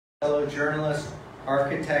fellow journalist,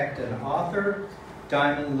 architect, and author,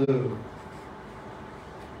 Diamond Liu.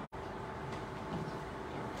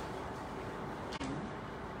 Oh,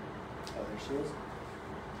 there she is.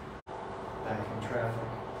 Back in traffic.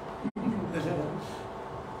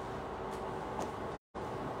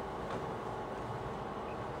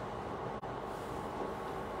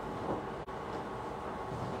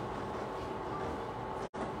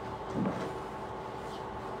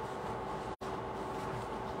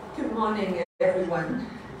 Good morning, everyone.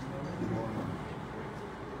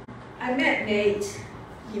 I met Nate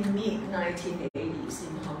in mid-1980s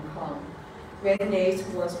in Hong Kong, when Nate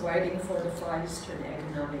was writing for the Far Eastern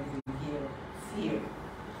Economic Review,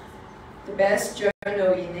 the best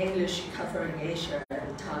journal in English covering Asia at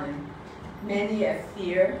the time. Many at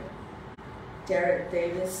FEAR, Derek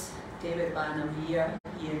Davis, David Barnavia,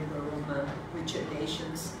 Ian Baruma, Richard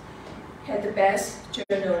Nations, had the best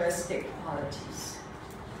journalistic qualities.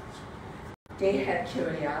 They had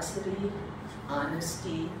curiosity,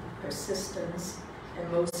 honesty, persistence,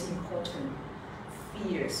 and most important,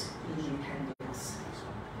 fierce independence.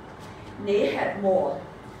 Nate had more.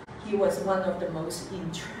 He was one of the most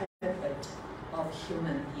intrepid of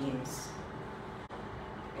human beings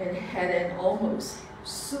and had an almost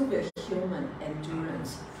superhuman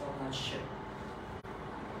endurance for hardship.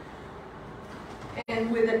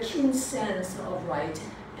 And with a keen sense of right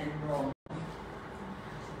and wrong.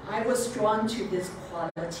 I was drawn to these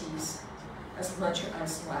qualities as much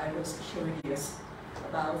as I was curious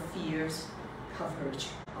about FEAR's coverage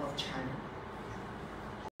of China.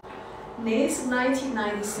 Nate's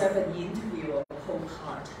 1997 interview of Pol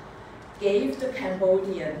Pot gave the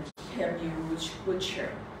Cambodian Khmer Rouge butcher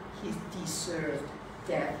his deserved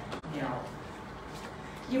death knell.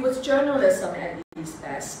 It was journalism at its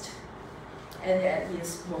best and at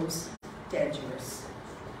its most dangerous,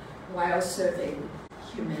 while serving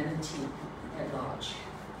humanity at large.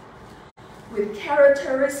 With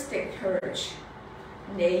characteristic courage,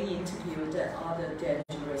 Nate interviewed other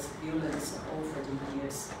dangerous villains over the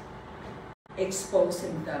years,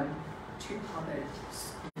 exposing them to public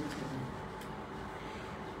scrutiny.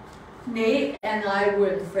 Nate and I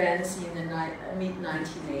were friends in the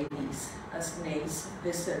mid-1980s, as Nate's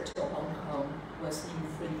visit to Hong Kong was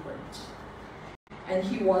infrequent, and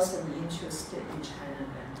he wasn't interested in China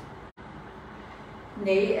then.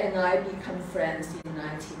 Nate and I became friends in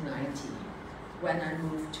 1990 when I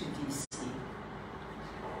moved to DC.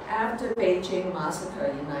 After Beijing massacre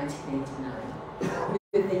in 1989,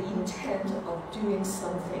 with the intent of doing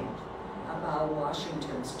something about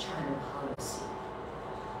Washington's China policy,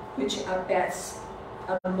 which abets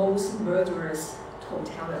a most murderous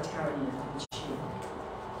totalitarian regime.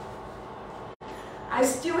 I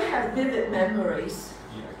still have vivid memories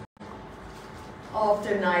of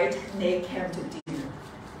the night Nate came to dinner.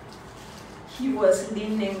 He was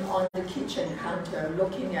leaning on the kitchen counter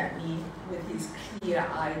looking at me with his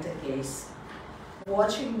clear-eyed gaze,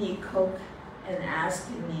 watching me cook and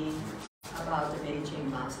asking me about the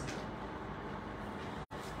Beijing massacre.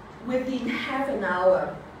 Within half an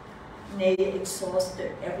hour, Nate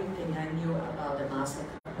exhausted everything I knew about the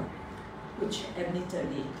massacre, which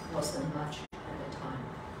admittedly wasn't much at the time.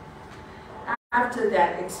 After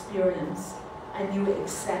that experience, I knew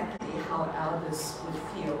exactly how Albus would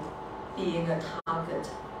feel being a target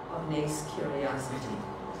of Nate's curiosity.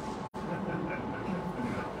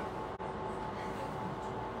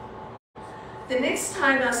 The next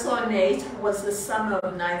time I saw Nate was the summer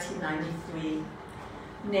of 1993.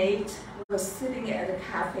 Nate was sitting at a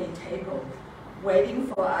cafe table, waiting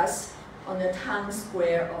for us on the town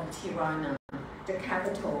square of Tirana, the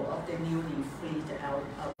capital of the newly freed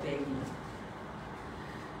Albania.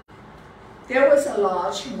 There was a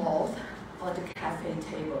large moth on the cafe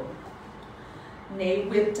table. Nate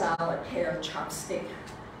whipped out a pair of chopsticks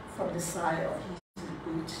from the side of his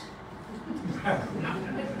boot,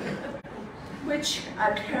 which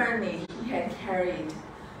apparently he had carried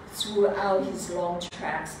throughout his long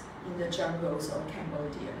treks in the jungles of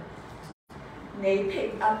Cambodia. Nate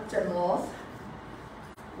picked up the moth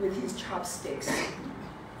with his chopsticks,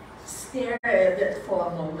 stared at it for a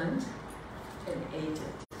moment, and ate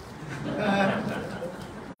it.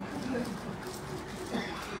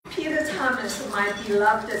 Peter Thomas, my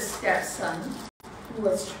beloved stepson, who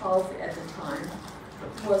was 12 at the time,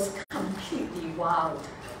 was completely wild.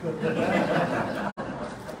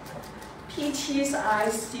 PT's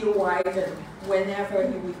eyes still widen whenever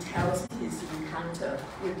he retells his encounter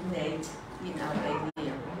with Nate in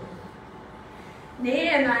Albania. Nate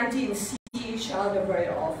and I didn't see each other very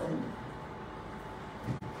often,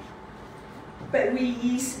 but we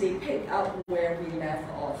easily picked up where we left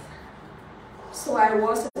off. So I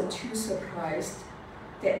wasn't too surprised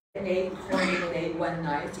that Nate called me late one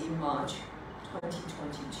night in March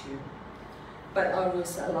 2022. But I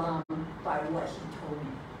was alarmed by what he told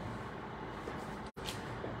me.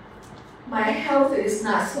 My health is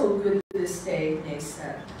not so good this day, Nate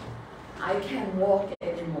said. I can't walk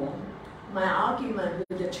anymore. My argument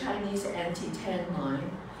with the Chinese anti-tan line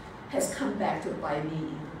has come back to bite me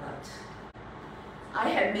in the butt. I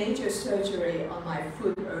had major surgery on my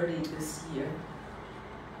foot early this year,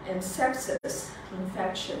 and sepsis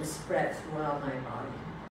infection spread throughout my body.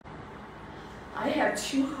 I have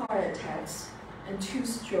 2 heart attacks and 2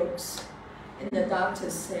 strokes, and the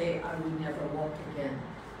doctors say I will never walk again,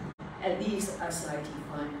 at least as I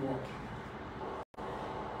define walking.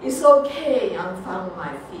 It's okay, I'm found on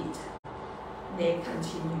my feet, Nate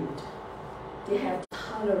continued. They have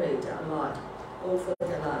tolerated a lot over the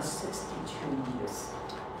last 62 years.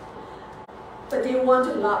 But they want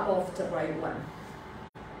to lop off the right one.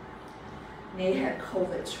 Nate had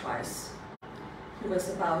COVID twice. He was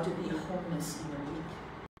about to be homeless in a week.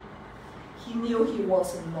 He knew he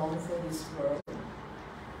wasn't long for this world,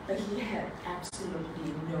 but he had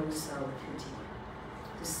absolutely no self-pity.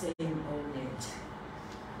 The same old Nate.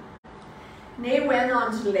 Nate went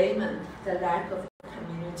on to lament the lack of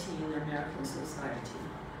community in American society,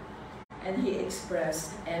 and he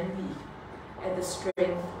expressed envy at the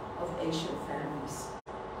strength of Asian families.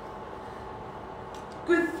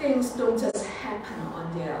 Good things don't just happen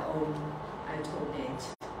on their own, I told Nate.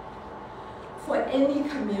 For any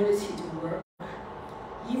community to work,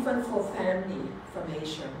 even for family from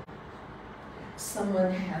Asia,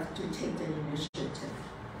 someone has to take the initiative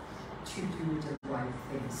to do the right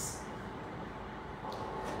things.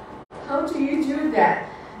 How do you do that?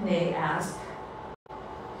 Nate asked.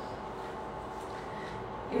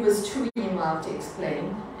 It was too involved to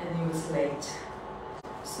explain, and it was late.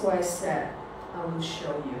 So I said, I will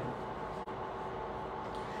show you.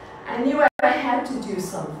 I knew I had to do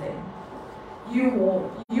something. You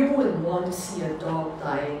wouldn't want to see a dog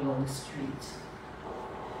dying on the street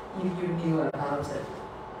if you knew about it,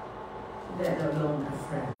 let alone a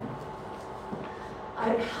friend.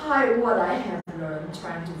 I applied what I have learned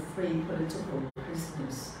trying to free political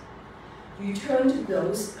prisoners. You turn to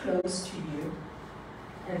those close to you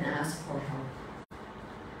and ask for help.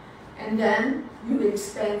 And then you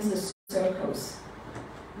expand the circles,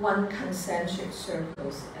 one concentric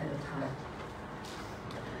circles at a time.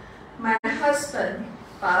 My husband,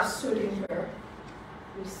 Bob Sudinger,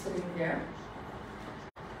 who's sitting there,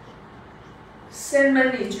 sent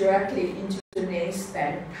money directly into Nate's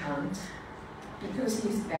bank account because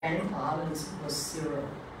his bank balance was 0.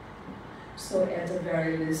 So at the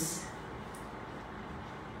very least,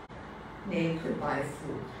 Nate could buy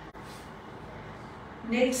food.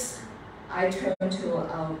 Next, I turned to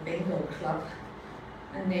our bingo club,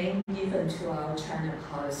 a name given to our China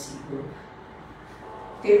policy group.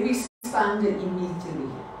 They responded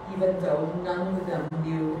immediately, even though none of them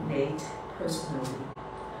knew Nate personally,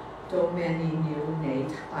 though many knew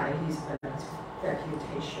Nate by his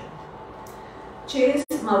reputation. James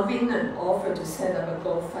Malvinan offered to set up a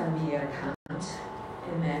GoFundMe account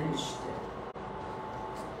and managed it.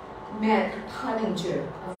 Matt Pottinger,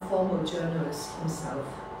 a former journalist himself,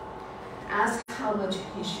 asked how much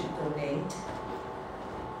he should donate.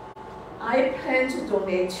 I plan to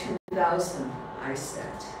donate $2,000, I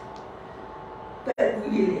said. But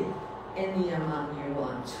really, any amount you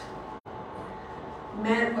want.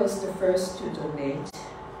 Matt was the first to donate,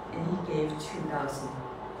 and he gave $2,000.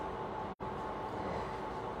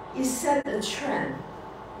 It set a trend,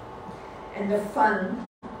 and the fund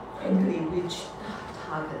quickly reached the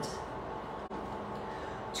target.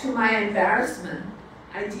 To my embarrassment,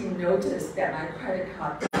 I didn't notice that my credit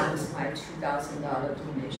card balanced my $2,000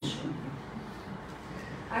 donation.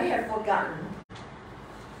 I had forgotten.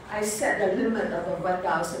 I set a limit of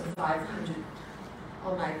 $1,500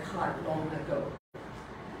 on my card long ago.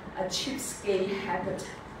 A cheapskate habit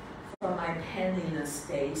from my penniless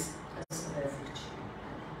days as a refugee.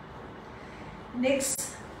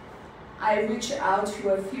 Next, I reached out to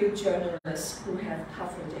a few journalists who have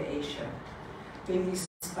covered Asia. They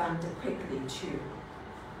responded quickly too.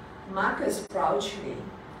 Marcus Brouchley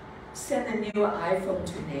sent a new iPhone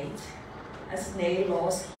to Nate as Nate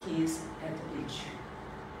lost his at the beach.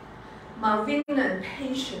 Malvinan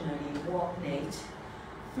patiently walked Nate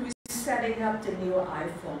through setting up the new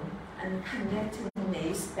iPhone and connecting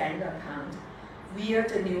Nate's bank account via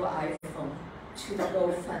the new iPhone to the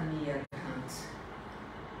GoFundMe account.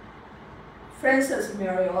 Francis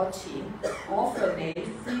Mariotti offered Nate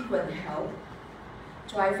frequent help,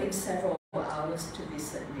 driving several hours to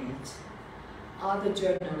visit Nate. other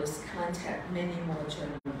journalists contact many more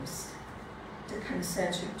journalists, the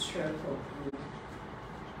concentric circle grew.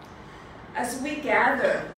 As we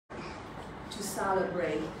gather to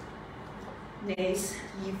celebrate Nate's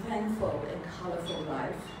eventful and colorful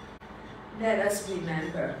life, let us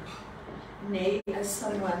remember Nate as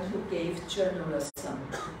someone who gave journalism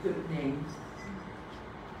a good name.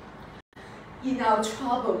 In our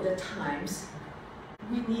troubled times,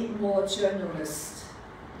 we need more journalists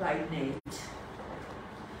like Nate,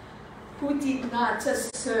 who did not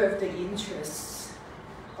just serve the interests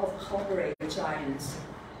of corporate giants,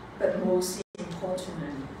 but most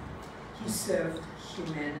importantly, he served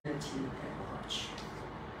humanity at large.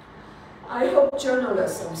 I hope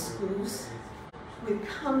journalism schools will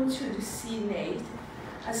come to see Nate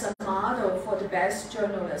as a model for the best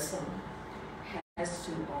journalism has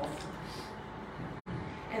to offer,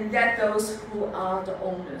 and that those who are the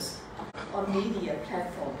owners of media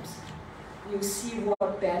platforms will see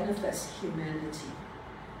what benefits humanity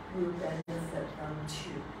will benefit them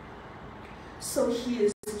too. So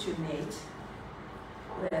here's to Nate.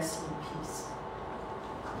 Rest in peace.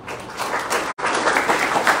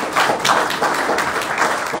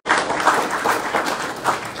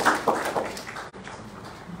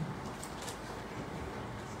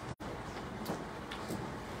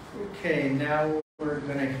 Okay, now we're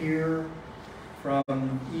going to hear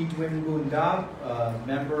from Edwin Bundab, a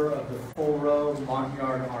member of the Full Row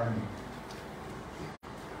Montagnard Army.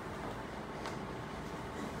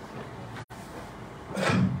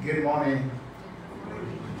 Good morning.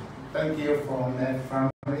 Thank you for Nate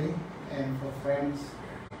family and for friends,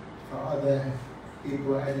 for other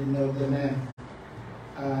people I didn't know the name.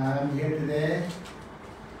 I'm here today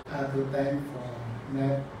to thank for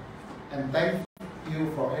Nate and thank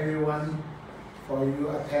you for everyone for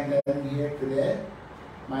your attendance here today.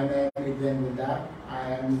 My name is Edwin Bundab.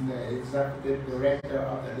 I am the Executive Director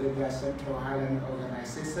of the Lega Central Highland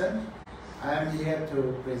Organization. I am here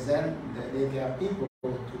to present the Lega people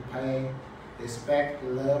to pay respect,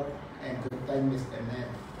 love, and to thank Mr.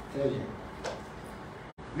 Nate Thayer.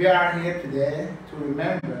 We are here today to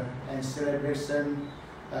remember and celebrate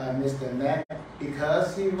Mr. Nate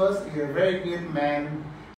because he was a very good man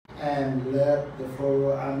and loved the Full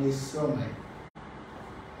Row Army so much.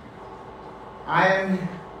 I am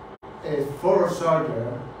a Full Row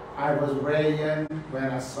soldier. I was very young when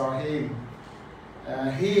I saw him.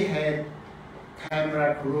 He had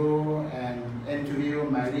camera crew and interview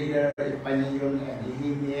my leader Panyayun and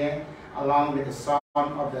Ihimie along with the son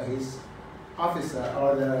of his officer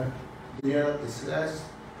or the deal discuss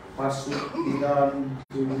what should be done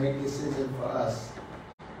to make decision for us.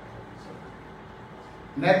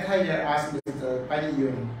 Nate Thayer asked Mr.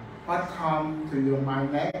 Panyayun, what come to your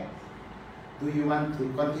mind next? Do you want to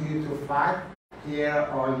continue to fight here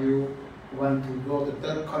or you want to go to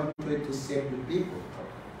third country to save the people?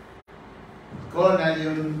 Colonel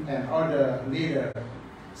Yun and other leaders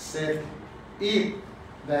said if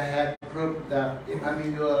they had proved that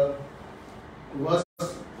Emmanuel was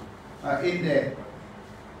in debt,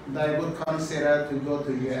 they would consider to go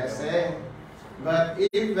to USA. But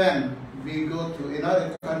even we go to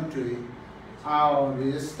another country, our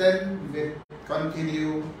resistance will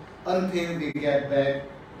continue until we get back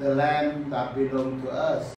the land that belongs to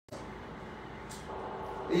us.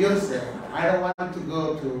 Yun said, I don't want to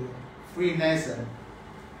go to free nation.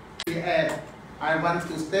 He added, I want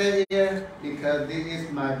to stay here because this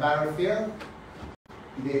is my battlefield.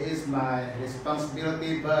 This is my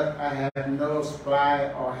responsibility, but I have no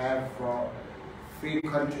supply or help for free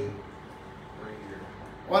country.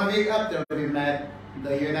 1 week after we met,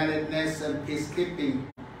 the United Nations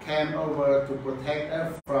peacekeeping came over to protect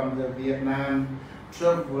us from the Vietnam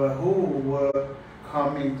troops who were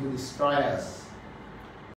coming to destroy us.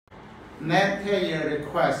 Nate Thayer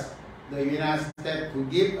requests the United States to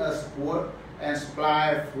give us wood and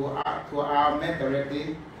supply to our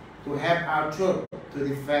military to help our troops to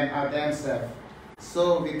defend our themselves,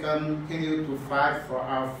 so we continue to fight for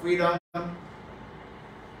our freedom.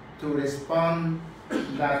 To respond,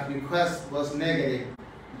 that request was negative.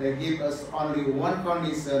 They give us only one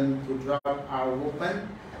condition to drop our weapon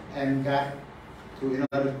and get to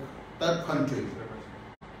another third country.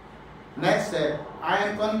 Next step,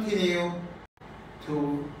 I continue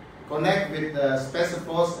to connect with the Special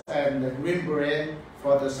Force and the Green Beret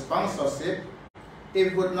for the sponsorship.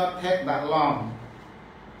 It would not take that long.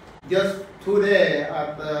 Just 2 days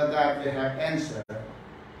after that, we have answered.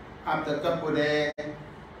 After a couple of days,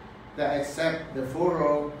 they accept the Full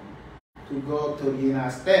Row to go to the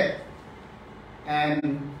United States.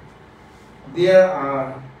 And there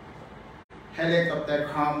are helicopters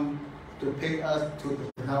come to pick us to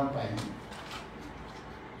the Phnom Penh.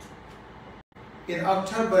 In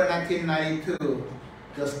October 1992,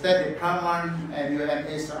 the State Department and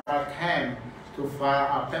UNHCR came to file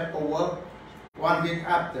our paperwork. 1 week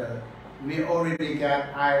after, we already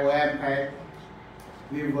got IOM paid.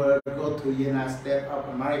 We will go to United States of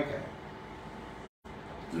America.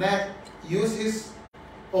 Nate used his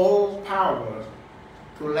all power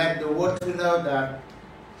to let the world to know that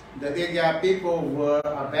the Uyghur people were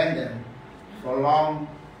abandoned for a long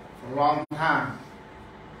time.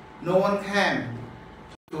 No one came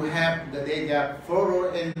to help the Uyghur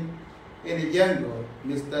follow in the jungle.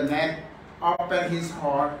 Mr. Nate opened his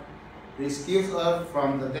heart, rescued us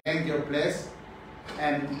from the danger place,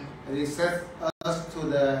 and reset us to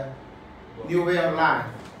the new way of life.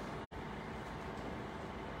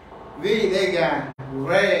 We Uyghur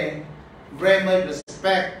very much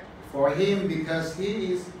respect for him because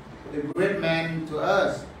he is a great man to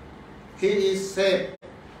us. He is saved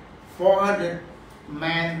 400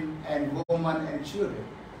 men and women and children.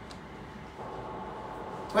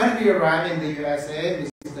 When we arrived in the USA,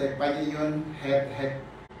 Mr. Payiyun had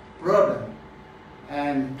problem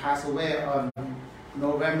and passed away on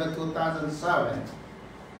November 2007.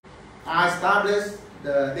 I established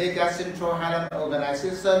the Uyghur Central Highland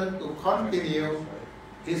Organization to continue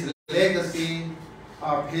his legacy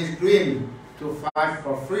of his dream to fight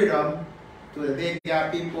for freedom to the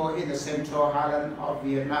Uyghur people in the Central Highland of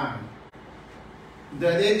Vietnam. The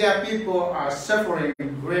Uyghur people are suffering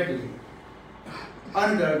greatly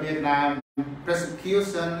under Vietnam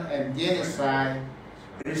persecution and genocide.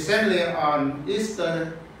 Recently on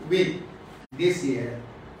Easter week this year,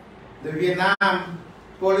 the Vietnam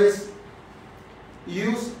police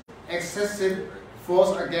used excessive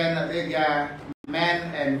force against Uyghur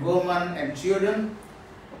men and women and children.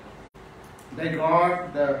 They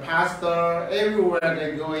guard the pastor everywhere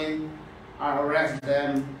they go in, arrest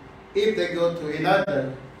them if they go to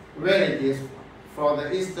another villages for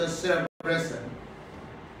the Easter celebration.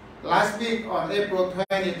 Last week on April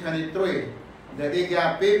 2023, the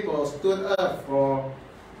Uyghur people stood up for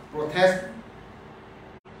protest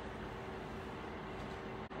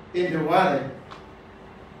in the valley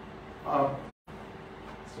of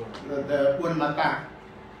the Buôn Ma Thuột.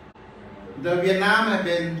 The Vietnam have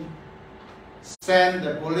been sent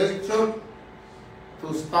the police troops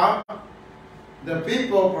to stop the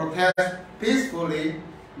people protest peacefully,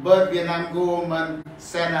 but Vietnam government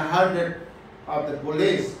sent 100 of the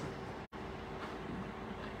police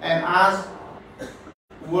and us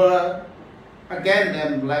were against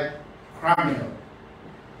them like criminals.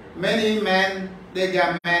 Many men,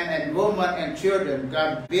 Uyghur men and women and children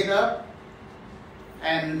got beat up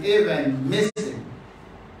and even missing.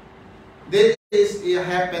 This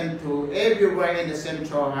happened to everywhere in the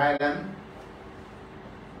Central Highland.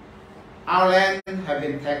 Our land has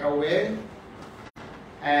been taken away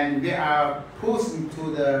and we are pushed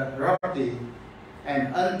into the rocky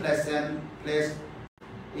and unpleasant place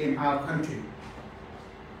in our country.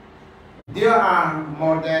 There are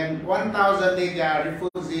more than 1,000 Uyghur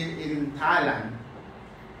refugees in Thailand.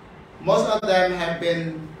 Most of them have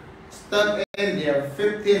been stuck in there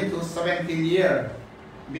 15 to 17 years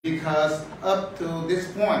because up to this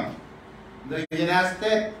point, the United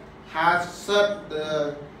States has shut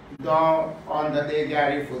the door on the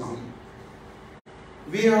Uyghur refugees.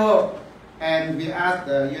 We hope and we ask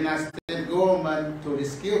the United States government to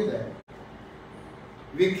rescue them.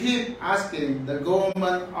 We keep asking the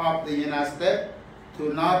government of the United States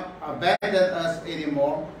to not abandon us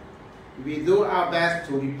anymore. We do our best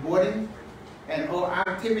to reporting and all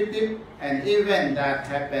activity and events that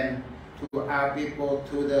happen to our people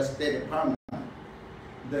to the State Department.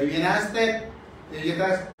 The United States,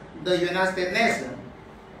 the United States nation,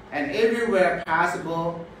 and everywhere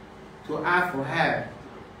possible to ask for help.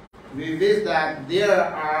 We wish that there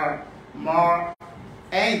are more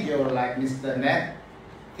angels like Mr. Nate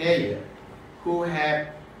Thayer who have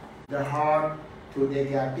the heart to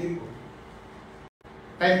their people.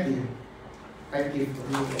 Thank you. Thank you for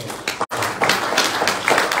being here.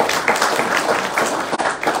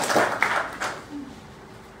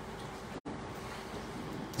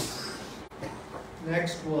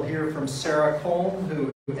 Next, we'll hear from Sarah Colm,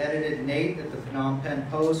 who edited Nate at the Phnom Penh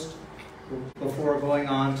Post before going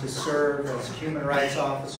on to serve as Human Rights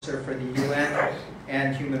Officer for the UN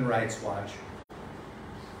and Human Rights Watch.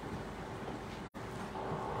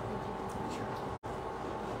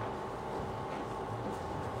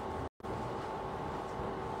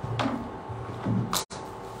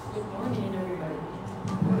 Good morning, everybody.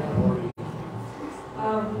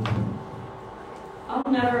 I'll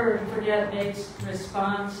never forget Nate's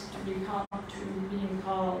response to being called a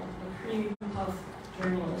cream puff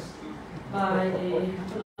journalist by a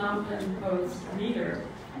Phnom Penh Post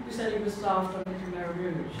who said he was soft on the Khmer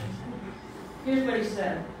Rouge. Here's what he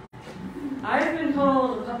said. I've been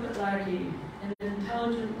called a puppet lackey, an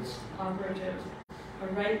intelligence operative, a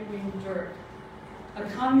right-wing jerk, a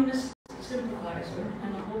communist sympathizer,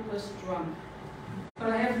 and a hopeless drunk. But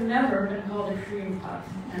I have never been called a cream puff,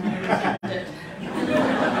 and I resent it.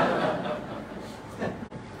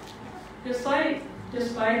 Despite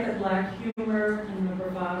the black humor and the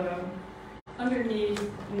bravado, underneath,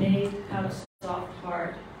 Nate had a soft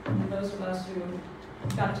heart. And those of us who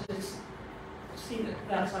got to see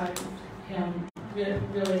that side of him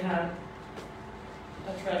really had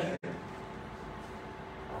a treasure.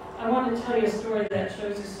 I want to tell you a story that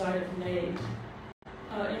shows this side of Nate.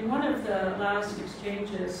 In one of the last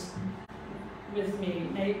exchanges with me,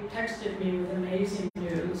 Nate texted me with amazing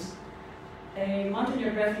news. A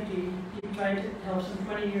Montenegrin refugee he tried to help some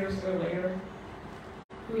 20 years earlier,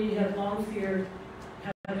 who he had long feared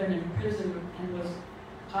had been in prison and was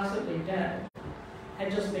possibly dead, had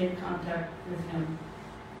just made contact with him.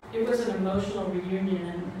 It was an emotional reunion,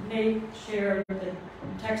 and Nate shared the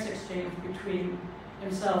text exchange between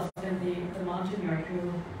himself and the Montenegrin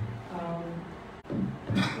who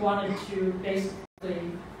wanted to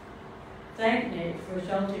basically thank Nate for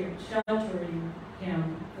sheltering him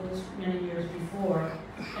for those many years before,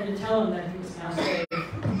 and to tell him that he was now safe.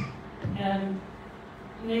 And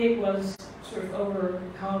Nate was sort of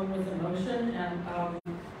overcome with emotion, and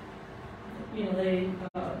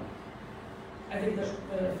I think the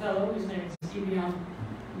fellow, whose name is Ibion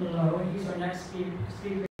Malo, and he's our next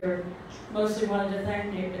speaker, mostly wanted to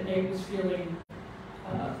thank Nate, but Nate was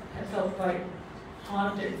had felt quite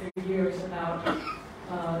haunted for years about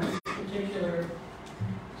this particular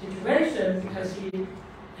situation because he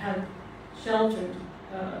had sheltered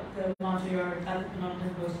the Montenegrin at the Phnom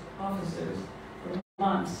Penh Post offices for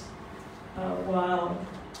months while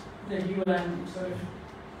the UN sort of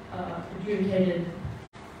adjudicated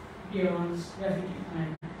Bjorn's refugee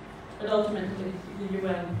claim. But ultimately, the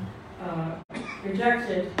UN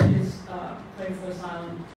rejected his claim for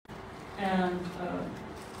asylum, and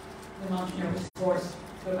the Montenegrin was forced to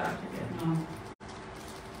go back to Vietnam.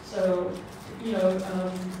 So,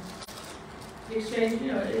 the exchange,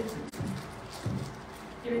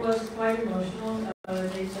 it was quite emotional.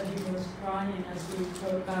 They said he was crying as we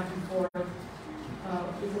wrote back and forth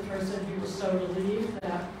with the person. He was so relieved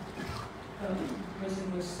that the prison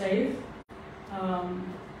was safe,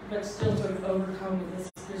 but still sort of overcome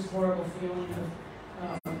with this horrible feeling of,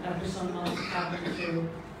 after some months, having to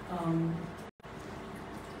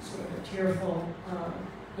sort of a tearful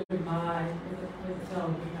goodbye with a fellow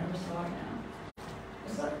we never saw again.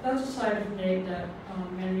 So that's a side of Nate that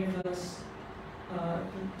many of us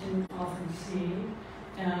didn't often see,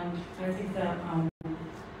 and I think that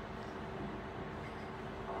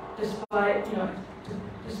despite the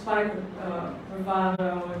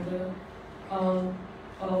bravado and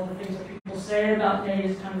all the things that people say about Nate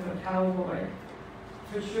as kind of a cowboy,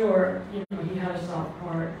 for sure, he had a soft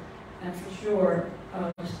heart, and for sure,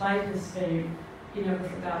 despite his fame, he never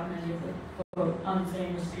forgot many of the, quote,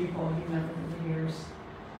 unfamous people he met over the years.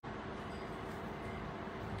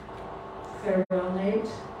 Farewell,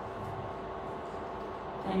 Nate.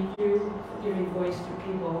 Thank you for giving voice to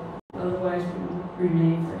people, otherwise we will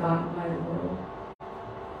remain forgotten by the world.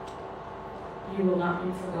 You will not be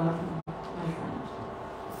forgotten, my friend.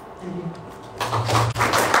 Thank you.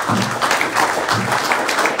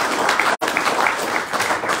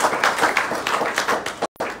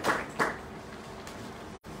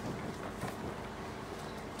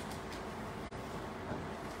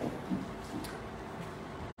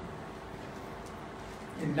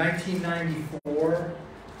 In 1994,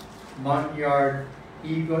 Montyard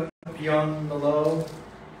Ibion Malo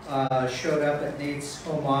showed up at Nate's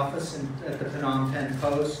home office at the Phnom Penh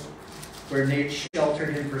Post, where Nate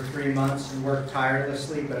sheltered him for 3 months and worked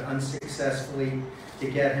tirelessly but unsuccessfully to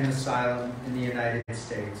get him asylum in the United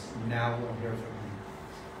States. And now we'll hear from him.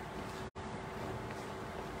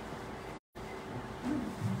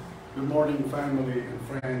 Good morning, family and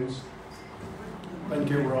friends. Thank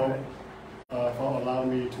you, Rob, for allowing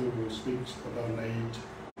me to speak about Nate.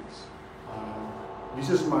 This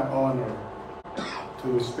is my honor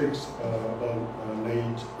to speak about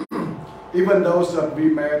Nate. Even though that we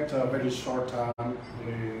met a very short time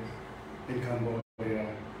in Cambodia.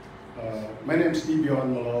 My name is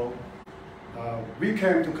Ibion Malo. We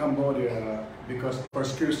came to Cambodia because of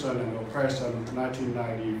persecution and oppression in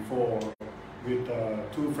 1994 with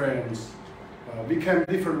 2 friends. We came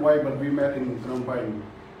different way, but we met in Phnom Penh.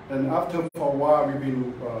 And after for a while, we've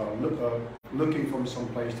been looking for some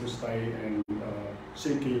place to stay and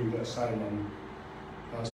seeking the asylum.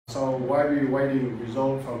 So while we were waiting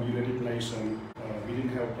result from United Nations, we didn't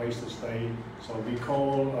have a place to stay. So we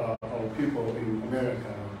called our people in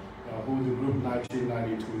America, who the group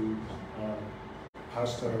 1992,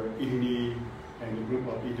 Pastor Idini and the group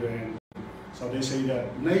of Idren. So they say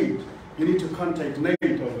that, Nate, you need to contact Nate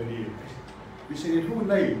over here. We said, who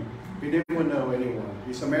Nate? We never know anyone.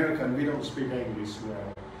 He's American, we don't speak English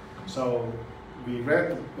well. So we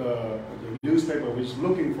read the newspaper we was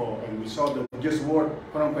looking for, and we saw the just word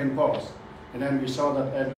Phnom Penh Post. And then we saw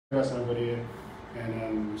that address over there.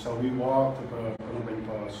 And so we walked to Phnom Penh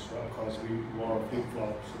Post. Of course, we wore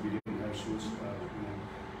flip-flops, so we didn't have shoes.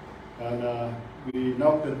 And we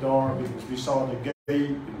knocked the door because we saw the gate,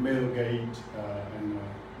 the mail gate, and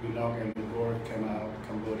we knocked and the door came out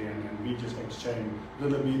Cambodian, and we just exchanged a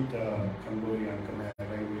little bit Cambodian Khmer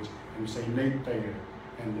language, and we say Nate Thayer,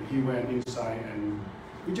 and he went inside, and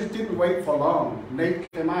we just didn't wait for long.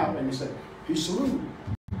 Nate came out and he said, he saluted.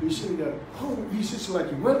 He said that, oh, he's just like,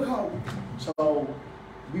 welcome. So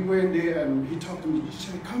we went there and he talked to me, he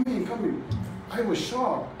said, come in, come in. I was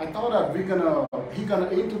shocked. I thought that he gonna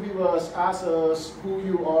interview us, ask us who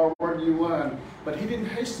you are, what you want, but he didn't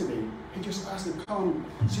hesitate. He just asked to come.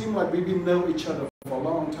 Seemed like we didn't know each other for a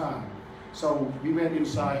long time. So we went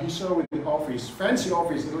inside. He showed me the office, fancy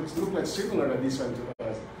office. It looked like similar to this one to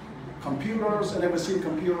us. Computers. I never seen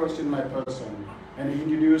computers in my person. And he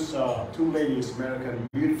introduced two ladies, American,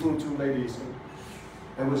 beautiful two ladies.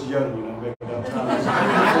 I was young, you know, back at that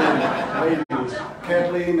time. Ladies,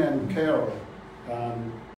 Kathleen and Carol.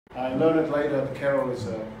 I learned it later that Carol is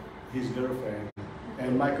his girlfriend.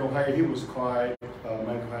 And Michael Hay, he was quiet.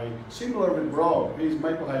 Michael Hay, similar with Rob. He's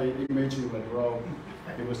Michael Hay, imagine like Rob.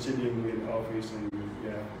 He was sitting in the office, and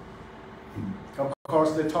yeah. Of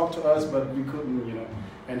course, they talked to us, but we couldn't, you know.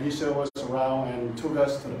 And he showed us around and took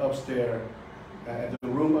us to the upstairs. At the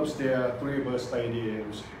room upstairs, three of us stayed there. It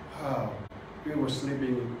was, wow. We were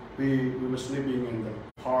sleeping. We were sleeping in the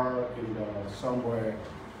park, in the somewhere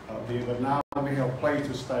there. But now we have a place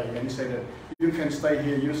to stay. And he said that you can stay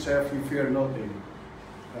here yourself. You fear nothing.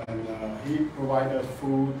 And he provided us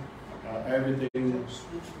food, everything.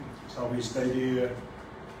 So we stayed here,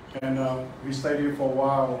 and we stayed here for a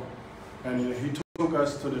while. And he took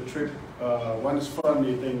us to the trip. One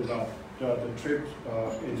funny thing about the trip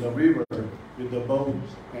in the river with the boat,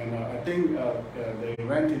 and I think they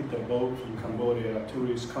rented the boat in Cambodia, a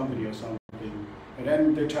tourist company or something. And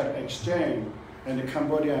then they tried to exchange, and the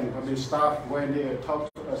Cambodian public staff went there and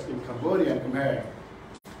talked to us in Cambodian Khmer.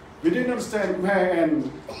 We didn't understand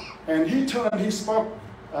Khmer, and he turned, he spoke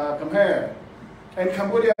Khmer. And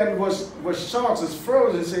Cambodian was shocked, was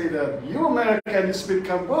frozen, saying that you Americans speak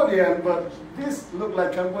Cambodian, but this look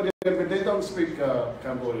like Cambodian, but they don't speak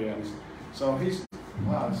Cambodians. So he's,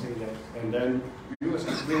 wow, saying that. And then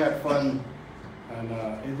we had fun, and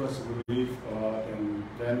it was a relief a lot. And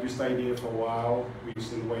then we stayed here for a while. We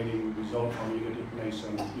still waiting result from United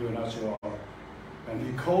Nations, UNHCR. And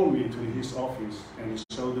he called me to his office and he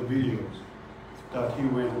showed the videos that he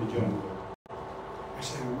went to the jungle. I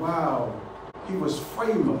said, wow, he was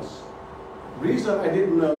famous. Reason I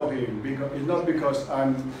didn't know him, because it's not because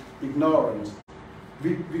I'm ignorant.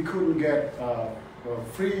 We couldn't get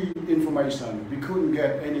free information. We couldn't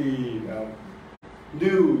get any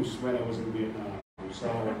news when I was in Vietnam.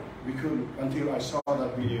 So we couldn't, until I saw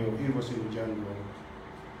that video, he was in the jungle.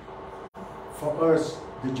 For us,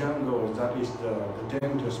 the jungle, that is the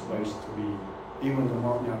dangerous place to be. Even the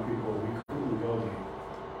Moknya people, we couldn't go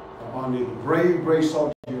there. Only the brave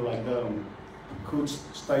soldiers like them could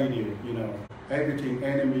stay there, you know. Everything,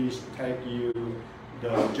 enemies attack you,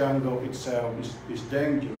 the jungle itself is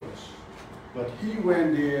dangerous. But he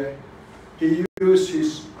went there, he used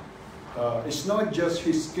his, it's not just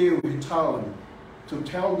his skill, his talent to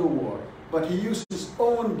tell the world, but he used his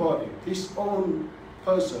own body, his own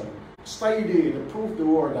person, stay there to prove the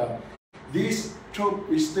world that this troop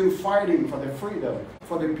is still fighting for their freedom,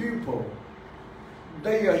 for the people.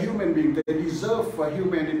 They are human beings, they deserve for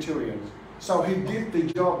humanitarians. So he did the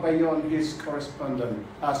job beyond his correspondence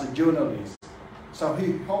as a journalist. So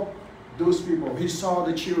he helped those people. He saw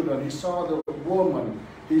the children, he saw the woman,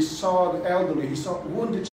 he saw the elderly, he saw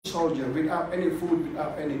wounded soldiers without any food,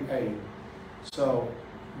 without any aid. So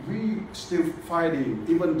we still fighting,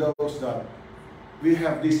 even those that we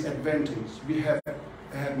have this advantage. We have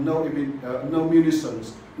no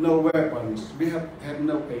munitions, no weapons. We have had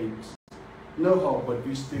no aid, no hope, but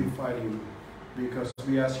we still fighting because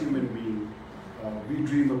we as human beings, we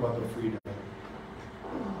dream about the freedom.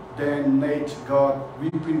 Then Nate, God,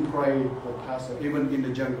 we've been praying for Pastor, even in the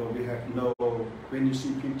jungle, we have no, when you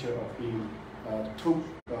see picture of him, took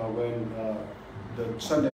when the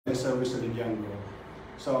Sunday service in the jungle.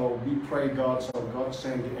 So we pray God, so God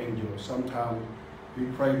sent the angel. Sometimes we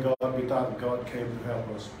pray God, we thought God came to help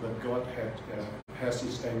us, but God has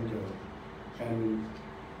his angel. And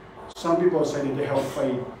some people say that they have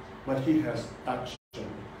faith, but he has action.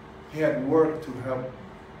 He had work to help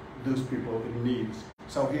those people in need.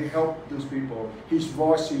 So he helped those people. His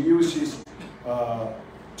voice, he used his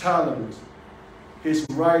talent, his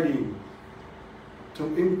writing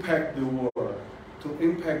to impact the world, to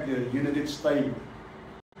impact the United States.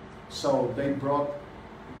 So they brought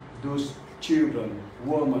those children,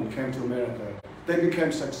 women came to America. They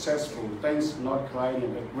became successful. Thanks not crying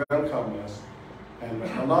and welcome us. And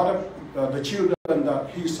a lot of the children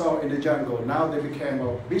that he saw in the jungle, now they became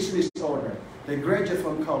a business owner. They graduate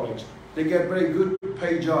from college. They get very good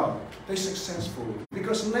paid job. They're successful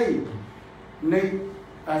because Nate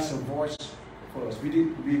as a voice for us. We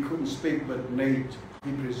couldn't speak, but Nate,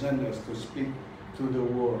 he presented us to speak to the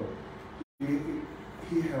world.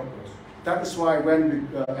 He helped us. That is why when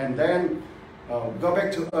we, and then go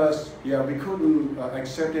back to us, yeah, we couldn't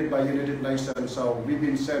accept it by United Nations, so we've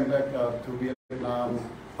been sent back to Vietnam.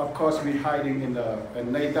 Of course, we're hiding in the,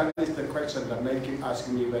 and Nate, that is the question that Nate keep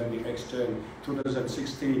asking me when we exchanged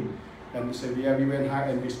 2016. And we said, yeah, we went high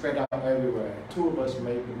and we spread out everywhere. Two of us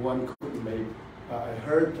made, one couldn't make. I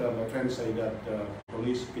heard my friend say that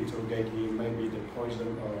police interrogate him, maybe the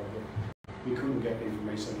poison, or we couldn't get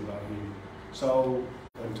information about him. So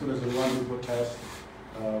in 2001 we protest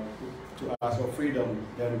to ask for freedom.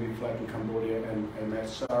 Then we fled to Cambodia and I met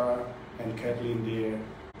Sarah and Kathleen there.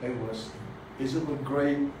 It was a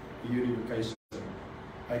great unification.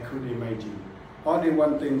 I could imagine. Only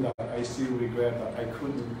one thing that I still regret that I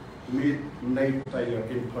couldn't meet Nate Thayer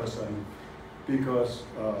in person, because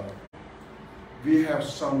we have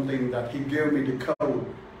something that he gave me the code,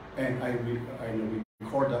 and I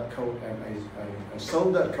record that code and I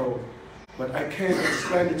sold that code, but I can't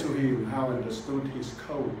explain it to him how I understood his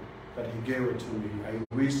code that he gave it to me.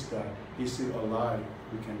 I wish that he's still alive.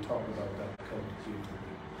 We can talk about that code to him.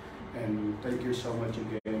 And thank you so much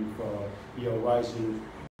again for your rising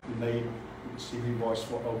Nate CV voice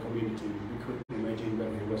for our community. We couldn't imagine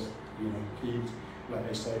when he was, kid. Like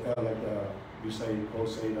I say, you say, all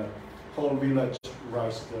say that whole village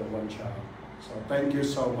raised one child. So thank you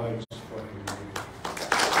so much for having me.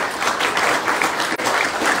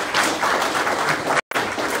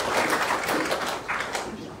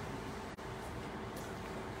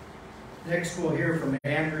 Next, we'll hear from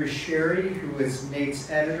Andrew Sherry, who is Nate's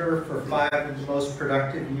editor for 5 of the most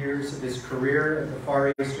productive years of his career at the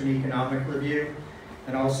Far Eastern Economic Review,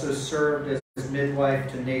 and also served as midwife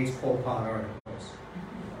to Nate's Pol Pot articles.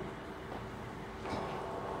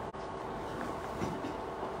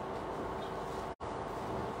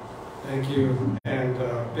 Thank you, and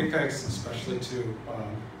big thanks especially to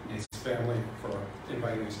Nate's family for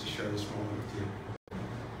inviting us to share this moment with you.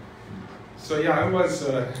 So yeah, I was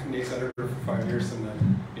Nate's editor for 5 years in the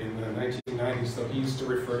 1990s, so he used to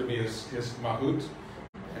refer to me as his mahout.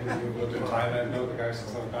 Anyone who lived in Thailand know the guy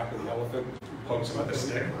sits on the back of the elephant, pokes him with a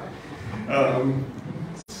stick.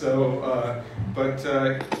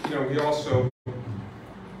 We also,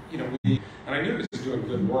 and I knew he was doing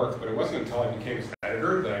good work, but it wasn't until I became his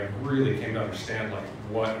editor that I really came to understand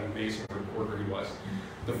what an amazing reporter he was.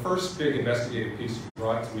 The first big investigative piece he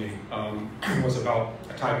brought to me was about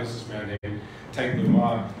a Thai businessman named Teng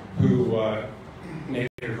Ma, who Nate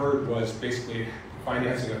had heard was basically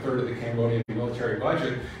financing a third of the Cambodian military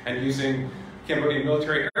budget and using Cambodian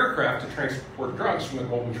military aircraft to transport drugs from the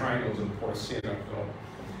Golden Triangle to the port of Sihanoukville.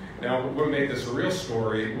 Now, what made this a real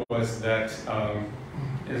story was that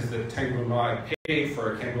Teng Ma paid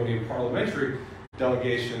for a Cambodian parliamentary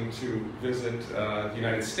delegation to visit the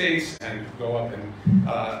United States and go up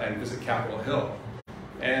and visit Capitol Hill.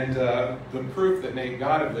 And the proof that Nate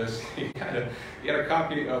got of this, he had a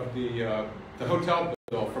copy of the hotel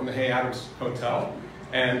bill from the Hay Adams Hotel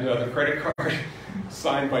and the credit card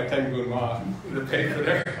signed by Teng Ma to pay for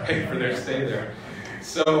their stay there.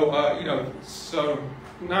 So so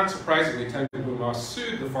not surprisingly, Teng Ma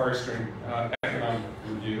sued the Far Eastern Economic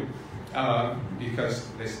Review because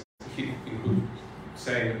he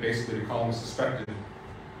saying that basically to call him a suspected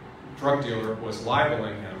drug dealer was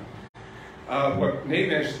libeling him. What Nate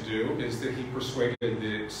managed to do is that he persuaded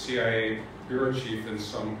the CIA bureau chief in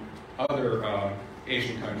some other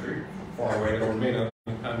Asian country, far away, that will remain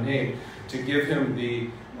unnamed, to give him the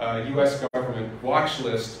U.S. government watch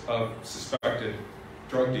list of suspected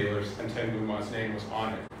drug dealers, and Teng Ma's name was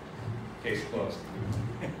on it. Case closed.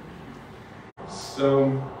 So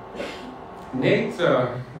Nate,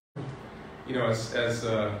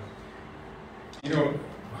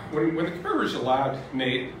 when the Khmer Rouge allowed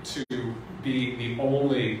Nate to be the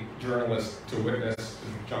only journalist to witness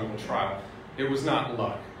the jungle trial. It was not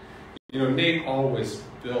luck. You know, Nate always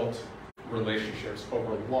built relationships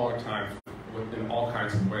over a long time in all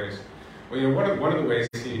kinds of ways. Well, you know, one of the ways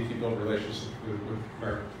he built relationships with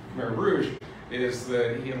Khmer Rouge is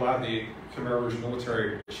that he allowed the Khmer Rouge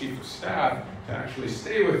military chief of staff to actually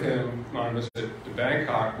stay with him on a visit to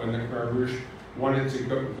Bangkok when the Khmer Rouge wanted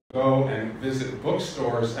to go and visit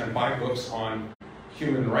bookstores and buy books on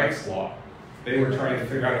human rights law. They were trying to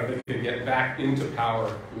figure out if they could get back into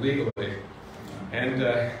power legally. And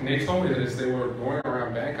Nate told me that as they were going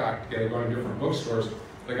around Bangkok together, going to different bookstores,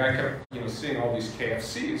 the guy kept, you know, seeing all these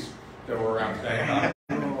KFCs that were around Bangkok.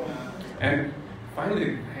 And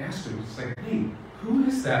finally, I asked him, it's like, hey, who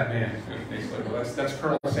is that man? And he's like, well, that's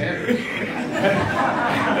Colonel Sanders.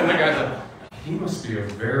 And the guy's like, he must be a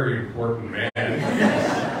very important man.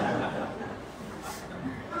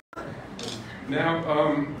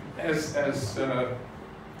 Now, as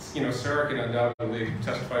you know, Sarah can undoubtedly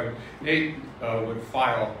testify, Nate would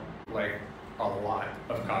file like a lot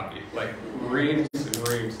of copy, like reams and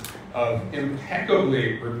reams of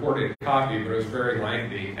impeccably reported copy, but it was very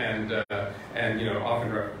lengthy and you know,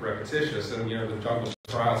 often repetitious. And you know, the jungle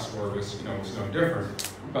trial story was no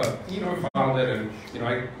different. But you know, I filed it, and you know,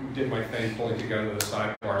 I did my thing, pulling together the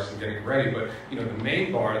sidebars and getting ready. But you know, the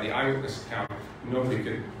main bar, the eyewitness account, nobody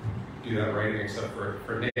could do that writing except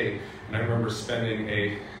for Nate. And I remember spending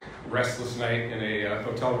a restless night in a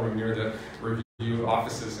hotel room near the review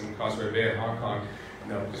offices in Causeway Bay in Hong Kong.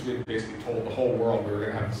 You know, because we had basically told the whole world we were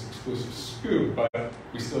going to have this exclusive scoop, but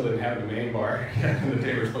we still didn't have the main bar, and the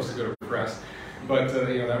day we were supposed to go to press. But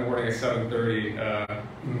you know, that morning at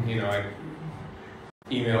 7:30, you know,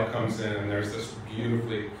 email comes in, and there's this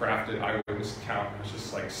beautifully crafted eyewitness account. And it's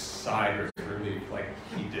just like sigh of relief, like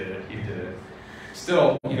he did it.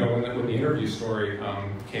 Still, you know, when the interview story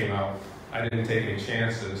came out, I didn't take any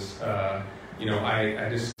chances. You know, I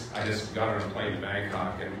just got on a plane to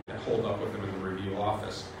Bangkok and holed up with him in the review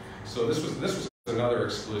office. So this was another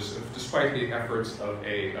exclusive, despite the efforts of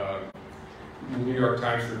a New York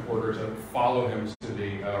Times reporter to follow him to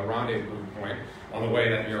the rendezvous point. On the way,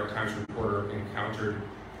 that New York Times reporter encountered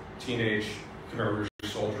teenage Khmer Rouge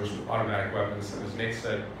soldiers with automatic weapons, and as Nate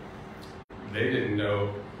said, they didn't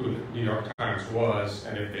know who the New York Times was,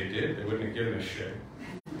 and if they did, they wouldn't have given a shit.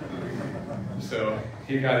 So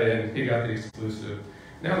he got in, he got the exclusive.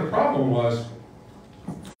 Now the problem was,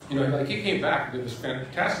 you know, like he came back and did this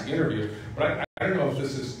fantastic interview, but I don't know if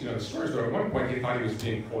this is, you know, the stories, but at one point he thought he was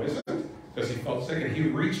being poisoned because he felt sick, and he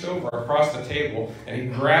reached over across the table and he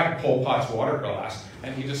grabbed Pol Pot's water glass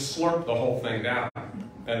and he just slurped the whole thing down,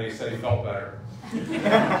 and he said he felt better.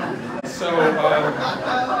 So,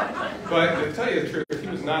 but to tell you the truth, he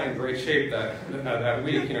was not in great shape that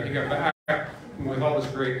week. You know, he got back with all this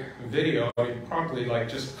great video. He promptly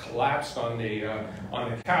just collapsed on the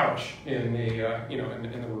couch in the you know,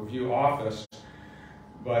 in the review office.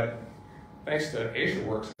 But thanks to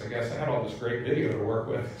AsiaWorks, I guess I had all this great video to work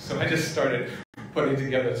with. So I just started putting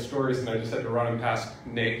together the stories, and I just had to run them past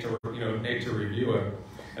Nate to review it.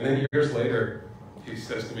 And then years later, he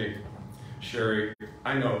says to me, "Sherry,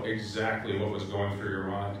 I know exactly what was going through your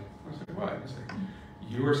mind." I was like, "What?" He's like,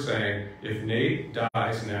 "You were saying, if Nate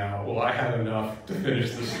dies now, will I have enough to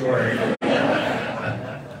finish the story?"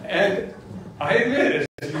 And I admit,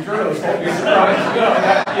 as you journalists won't be surprised to know,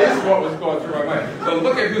 that is what was going through my mind. But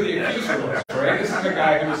look at who the accuser was, right? This is a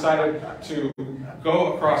guy who decided to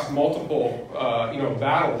go across multiple you know,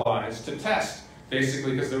 battle lines to test,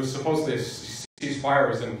 basically, because there was supposedly a ceasefire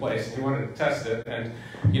was in place, and he wanted to test it, and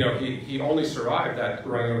you know, he only survived that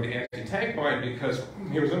running over the anti-tank mine because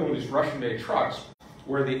he was in one of these Russian-made trucks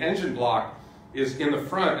where the engine block is in the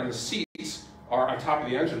front and the seats are on top of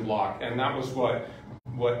the engine block, and that was what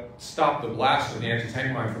stopped the blast of the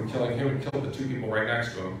anti-tank mine from killing him and killed the two people right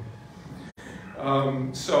next to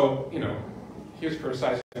him. So, you know, he was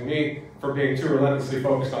criticizing me for being too relentlessly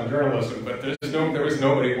focused on journalism, but there was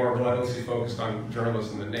nobody more relentlessly focused on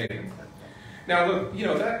journalism than Nate. Now, look, you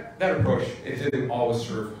know, that approach, it didn't always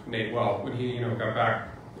serve Nate well. When he, you know, got back,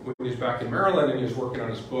 when he was back in Maryland and he was working on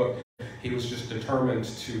his book, he was just determined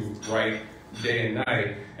to write day and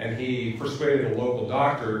night, and he persuaded a local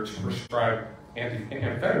doctor to prescribe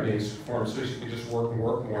amphetamines for him so he could just work and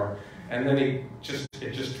work more. And then it just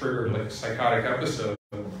triggered like a psychotic episode.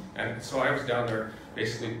 And so I was down there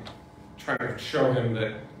basically trying to show him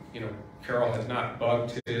that, you know, Carol had not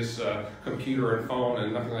bugged his computer and phone,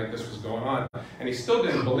 and nothing like this was going on. And he still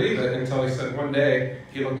didn't believe it until he said one day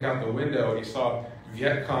he looked out the window and he saw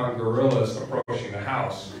Viet Cong guerrillas approaching the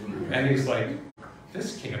house. And he's like,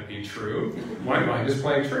 "This can't be true. My mind is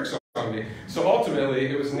playing tricks on me. So ultimately,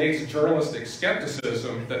 it was Nate's journalistic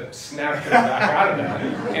skepticism that snapped him back out of that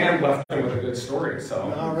and left him with a good story to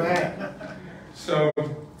tell. All right. So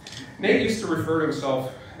Nate used to refer to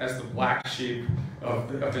himself as the black sheep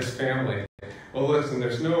of his family. Well, listen,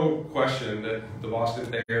 there's no question that the Boston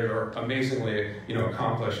Thayers are amazingly,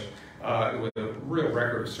 accomplished with a real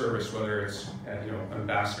record of service, whether it's an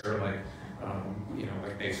ambassador like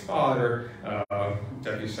Nate's father,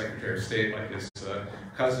 Deputy Secretary of State like his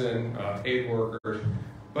cousin, aid workers.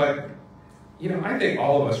 But, I think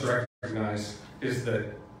all of us recognize is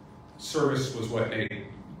that service was what Nate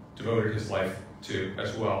devoted his life to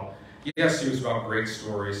as well. Yes, he was about great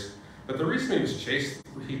stories, but the reason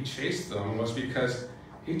he chased them was because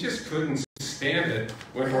he just couldn't stand it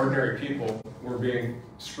when ordinary people were being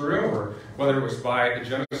screwed over, whether it was by a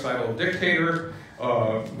genocidal dictator,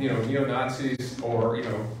 neo-Nazis, or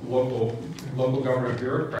local government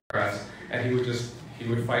bureaucrats, and he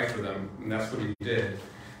would fight for them, and that's what he did.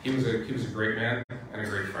 He was a great man and a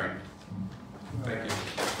great friend. Thank you.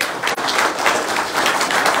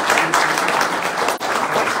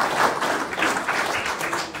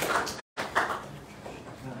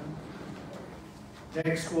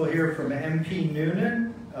 Next, we'll hear from MP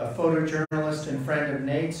Noonan, a photojournalist and friend of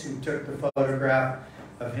Nate's who took the photograph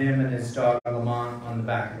of him and his dog Lamont on the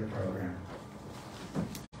back of the program.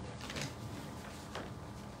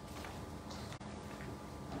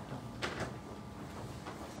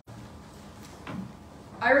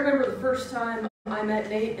 I remember the first time I met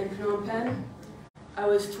Nate in Phnom Penh. I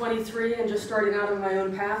was 23 and just starting out on my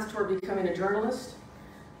own path toward becoming a journalist.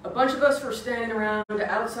 A bunch of us were standing around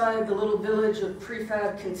outside the little village of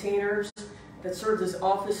prefab containers that served as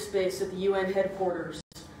office space at the UN headquarters,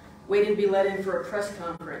 waiting to be let in for a press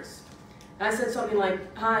conference. And I said something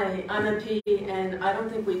like, "Hi, I'm MP, and I don't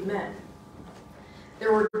think we've met."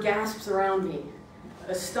 There were gasps around me.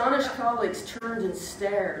 Astonished colleagues turned and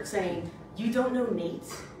stared, saying, "You don't know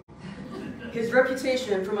Nate?" His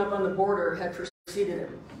reputation from up on the border had preceded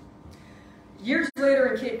him. Years later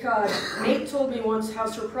in Cape Cod, Nate told me once how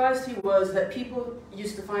surprised he was that people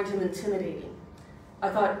used to find him intimidating. I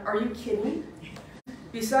thought, are you kidding?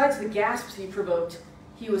 Besides the gasps he provoked,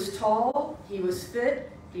 he was tall, he was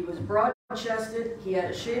fit, he was broad-chested, he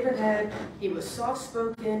had a shaven head, he was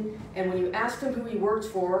soft-spoken, and when you asked him who he worked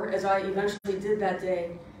for, as I eventually did that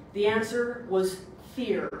day, the answer was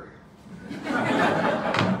fear.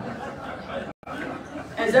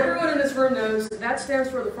 As everyone in this room knows, that stands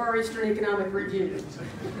for the Far Eastern Economic Review.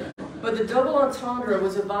 But the double entendre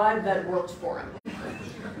was a vibe that worked for him.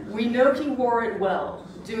 We know he wore it well,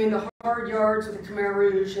 doing the hard yards with the Khmer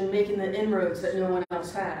Rouge and making the inroads that no one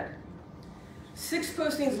else had. 6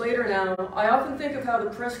 postings later now, I often think of how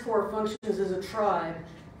the press corps functions as a tribe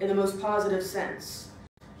in the most positive sense.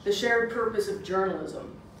 The shared purpose of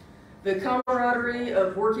journalism. The camaraderie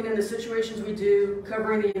of working in the situations we do,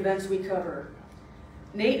 covering the events we cover.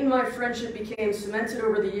 Nate and my friendship became cemented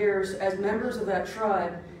over the years as members of that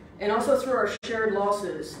tribe, and also through our shared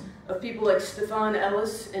losses of people like Stefan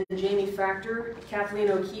Ellis and Jamie Factor,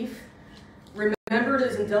 Kathleen O'Keefe, remembered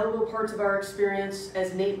as indelible parts of our experience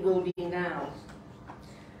as Nate will be now.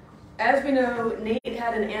 As we know, Nate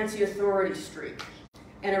had an anti-authority streak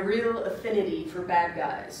and a real affinity for bad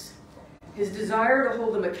guys. His desire to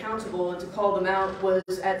hold them accountable and to call them out was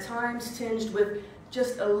at times tinged with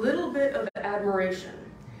just a little bit of admiration,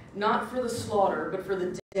 not for the slaughter, but for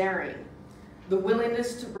the daring, the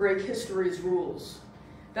willingness to break history's rules.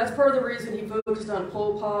 That's part of the reason he focused on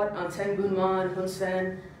Pol Pot, on Teng Bun Man, Hun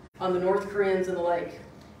Sen, on the North Koreans and the like.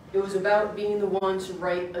 It was about being the one to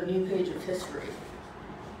write a new page of history.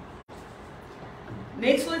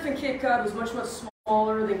 Nate's life in Cape Cod was much, much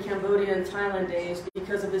smaller than Cambodia and Thailand days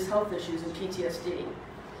because of his health issues and PTSD.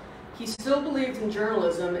 He still believed in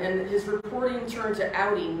journalism, and his reporting turned to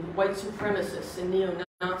outing white supremacists and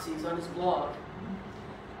neo-Nazis on his blog.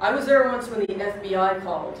 I was there once when the FBI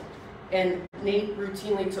called, and Nate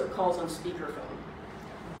routinely took calls on speakerphone.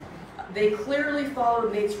 They clearly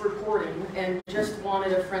followed Nate's reporting and just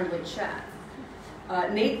wanted a friendly chat.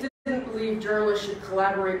 Nate didn't believe journalists should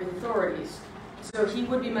collaborate with authorities, so he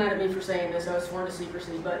would be mad at me for saying this. I was sworn to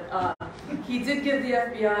secrecy, but he did give the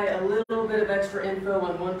FBI a little bit of extra info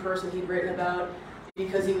on one person he'd written about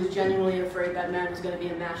because he was genuinely afraid that man was going to be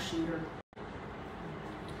a mass shooter.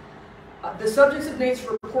 The subjects of Nate's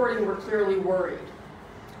reporting were clearly worried.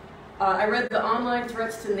 I read the online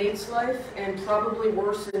threats to Nate's life, and probably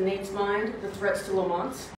worse in Nate's mind, the threats to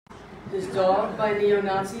Lamont, his dog, by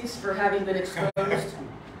neo-Nazis for having been exposed.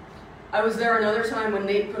 I was there another time when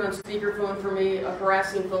Nate put on speakerphone for me a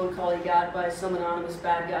harassing phone call he got by some anonymous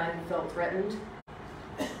bad guy who felt threatened.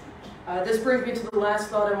 This brings me to the last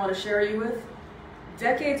thought I want to share you with.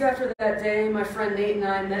 Decades after that day, my friend Nate and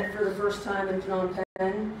I met for the first time in Phnom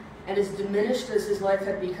Penh, and as diminished as his life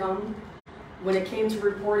had become, when it came to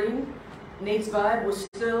reporting, Nate's vibe was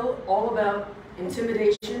still all about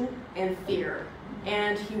intimidation and fear,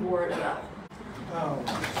 and he wore it well.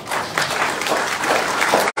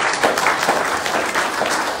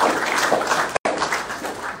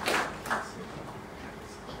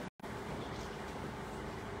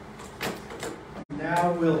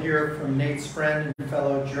 Now we'll hear from Nate's friend and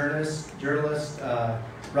fellow journalist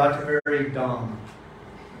Ratavari Dom.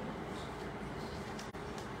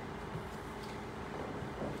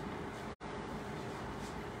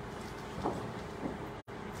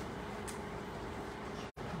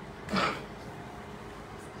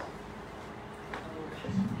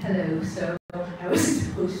 Hello, so I was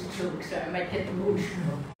supposed to joke, so I might get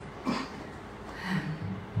emotional.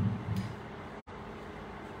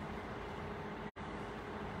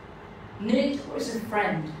 Nate was a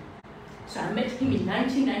friend, so I met him in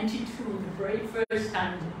 1992, the very first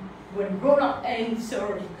time, when Roland Eng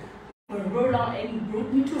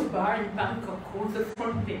brought me to a bar in Bangkok called The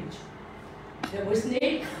Front Page. There was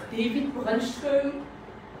Nate, David Brunström,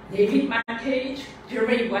 David McCage,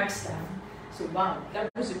 Jeremy Wagstaff. So wow,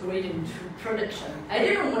 that was a great introduction. I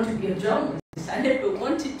didn't want to be a journalist, I never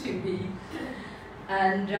wanted to be.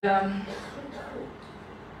 And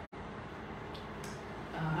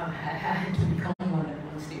I had to become one at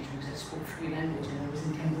one stage because I spoke 3 languages and I was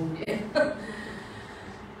in Cambodia.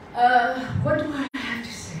 What do I have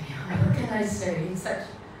to say? What can I say? It's that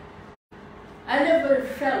I never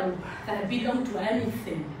felt that I belonged to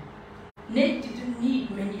anything. Nate didn't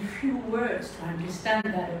need many few words to understand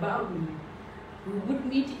that about me. We would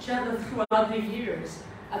meet each other throughout the years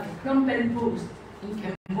at the Phnom Penh Post,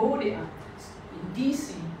 in Cambodia, in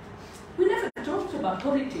DC. We never talked about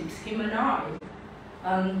politics, him and I.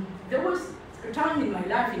 There was a time in my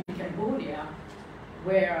life in Cambodia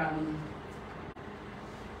where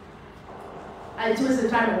it was the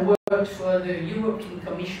time I worked for the European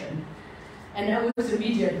Commission, and I was a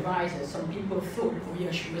media advisor. Some people thought, oh yeah,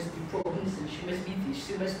 she must be pro-Muslim, she must be this,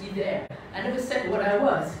 she must be there. I never said what I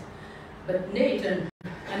was. But Nate,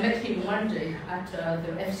 I met him one day at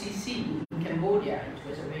the FCC in Cambodia. It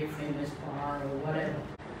was a very famous bar or whatever.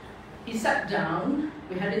 He sat down,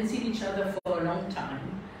 we hadn't seen each other for a long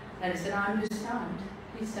time, and he said, I understand,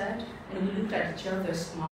 he said, and we looked at each other,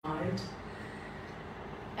 smiled.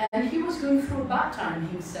 And he was going through a bad time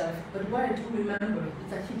himself, but what I do remember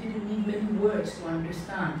is that he didn't need many words to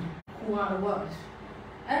understand who I was.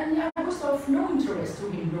 And I was of no interest to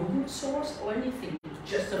him, no good source or anything,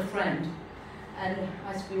 just a friend. And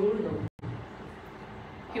as we all know,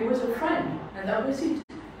 he was a friend, and that was it.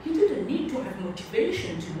 He didn't need to have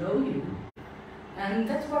motivation to know you. And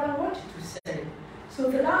that's what I wanted to say. So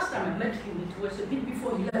the last time I met him, it was a bit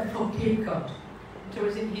before he left from Cape Cod. It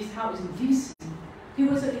was in his house in DC. He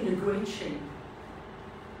wasn't in a great shape.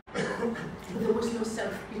 But there was no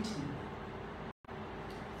self-pity.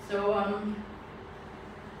 So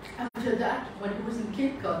after that, when he was in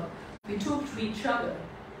Cape Cod, we talked to each other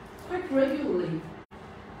quite regularly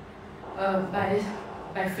by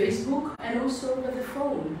Facebook and also over the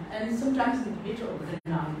phone, and sometimes in the middle of the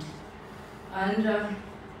night. And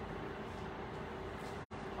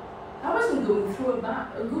I wasn't going through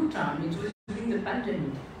a good time. It was during the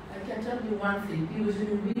pandemic. I can tell you one thing, he was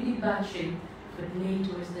in really bad shape, but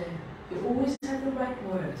Nate was there. He always had the right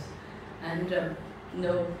words. And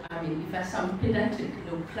no, I mean, if I sound pedantic,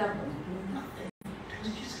 no clever, no nothing. It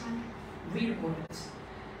was just like real words.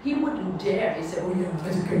 He wouldn't dare. He said, oh yeah,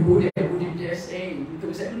 as a Cambodian, I wouldn't dare say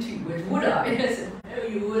those empty words, would I? I said, no,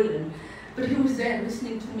 you wouldn't. But he was there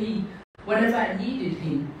listening to me whenever I needed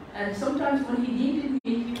him. And sometimes when he needed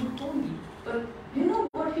me, he would call me. But you know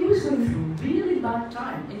what? He was going through a really bad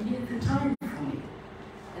time, and he had the time for me.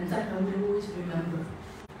 And that I will always remember.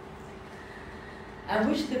 I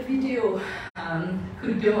wish the video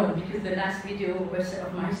could go on, because the last video was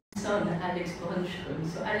of my son, Alex Brunström.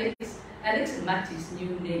 So Alex and Mattis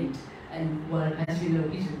knew Nate, and well, as you know,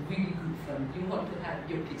 he's a really good friend. You want to have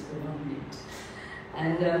your kids around Nate.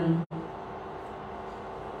 And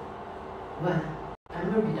well,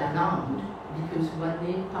 I'm a bit alarmed, because when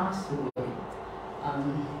Nate passed away,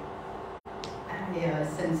 I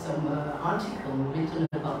sent some article written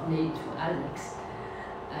about Nate to Alex.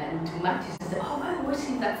 And to Mattis, I said, oh, was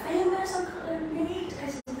he that famous Uncle Nate? I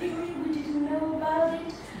said, really, we didn't know about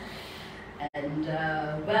it. And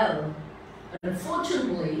well,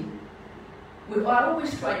 unfortunately, I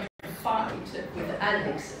always try to fight with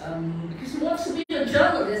Alex, because he wants to be a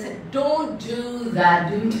journalist. I said, don't do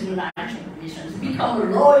that, do international relations, become a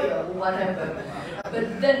lawyer or whatever.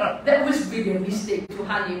 But then that was really a mistake to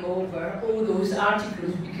hand him over all those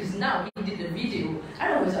articles, because now he did a video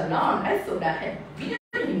and I was alarmed. I thought I had beaten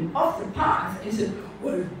him off the path and said,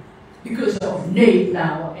 well, because of Nate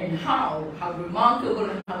now and how remarkable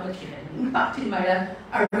and how much he had an impact in my life,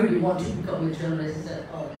 I really want to become a journalist. I said,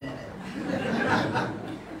 oh no.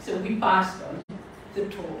 So we passed on the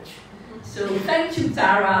torch. So thank you,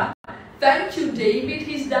 Tara. Thank you, David,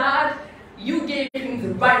 his dad. You gave him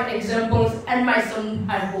the right examples, and my son,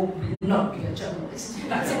 I hope, will not be a journalist.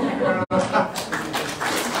 That's all.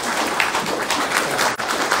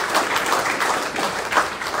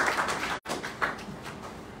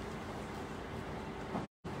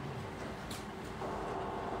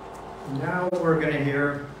 Now we're going to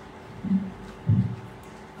hear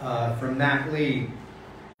from Matt Lee.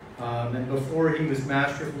 And before he was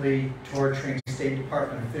masterfully torturing State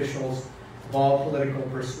Department officials of all political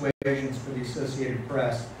persuasions for the Associated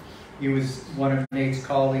Press, he was one of Nate's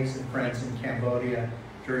colleagues and friends in Cambodia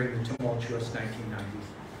during the tumultuous 1990s.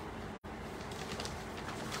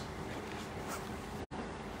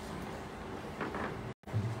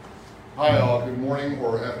 Hi all, good morning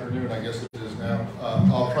or afternoon, I guess it is now.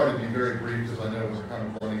 I'll try to be very brief because I know we're kind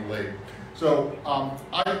of running late. So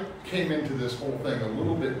I came into this whole thing a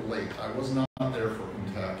little bit late. I was not there for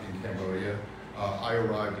UNTAC in Cambodia. I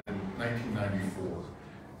arrived in 1994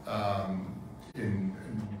 in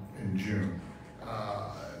June.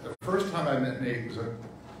 The first time I met Nate was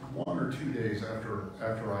 1 or 2 days after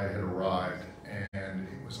I had arrived, and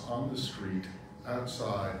it was on the street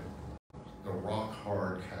outside the Rock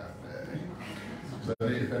Hard Cafe. So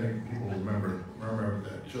if any people remember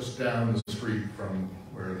that, just down the street from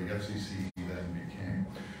where the FCC then became.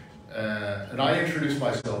 And I introduced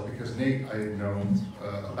myself because Nate I had known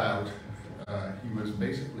about. He was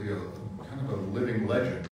basically a kind of a living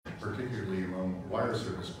legend, particularly among wire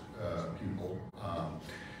service people.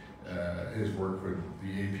 His work with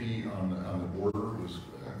the AP on the border was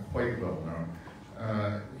quite well known.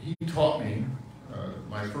 He taught me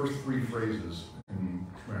my first 3 phrases in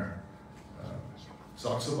Khmer.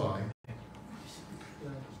 Saksabai,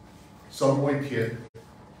 Subway Kit,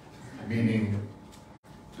 meaning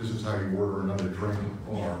this is how you order another drink at the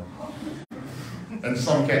bar, and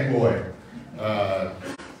Some Cat Boy. May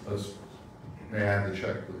I have the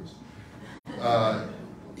check, please?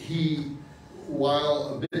 He,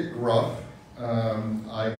 while a bit gruff,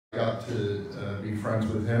 I got to be friends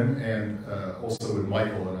with him and also with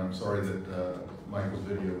Michael, and I'm sorry that Michael's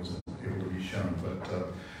video wasn't able to be shown, but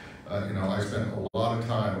you know, I spent a lot of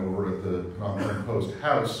time over at the Phnom Penh Post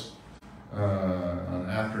house on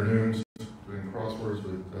afternoons doing crosswords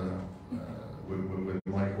with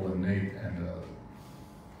Michael and Nate, and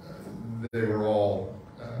they were all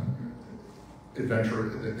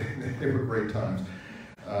adventurous. They were great times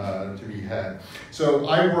to be had. So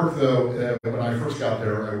I worked, though, when I first got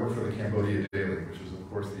there, I worked for the Cambodia Daily, which is, of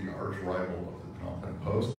course, the arch rival of the Phnom Penh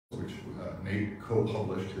Post, which Nate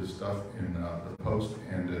co-published his stuff in the Post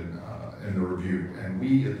and in the Review. And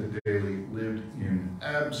we at the Daily lived in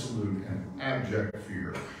absolute and abject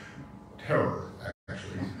fear, terror,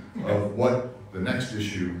 actually, of what the next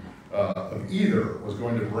issue of either was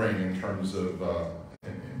going to bring in terms of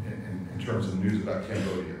news about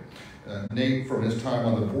Cambodia. Nate, from his time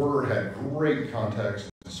on the border, had great contacts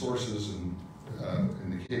and sources in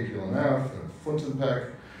the KPLNF,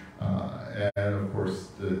 Funtenpec, and of course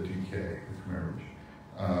the DK, the Khmer Rouge.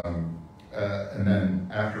 And then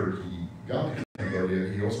after he got to Cambodia,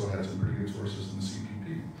 he also had some pretty good sources in the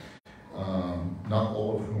CPP. Not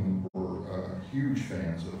all of whom were huge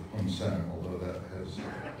fans of Hun Sen, although that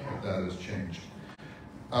has changed.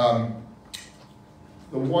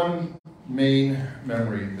 The one main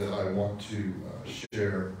memory that I want to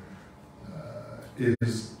share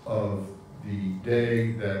is of the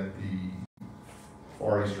day that the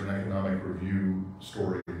Far Eastern Economic Review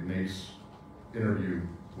story, Nate's interview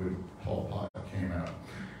with Paul Pot came out.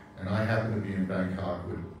 And I happened to be in Bangkok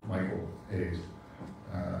with Michael Hayes.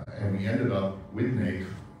 And we ended up with Nate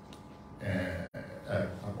at a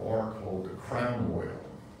bar called the Crown Royal.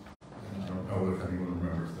 And I don't know if anyone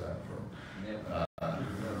remembers that from.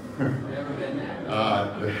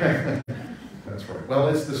 That's right. Well,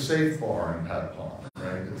 it's the safe bar in Patpong,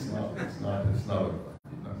 right? It's not a.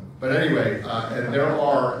 But anyway, and there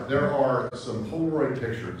are some Polaroid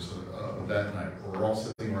pictures of that night. We're all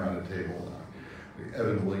sitting around a table.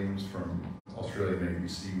 Evan Williams from Australian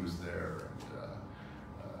ABC was there,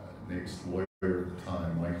 and Nate's lawyer at the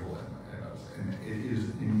time, Michael, and it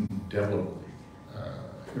is indelibly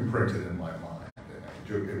imprinted in my mind. And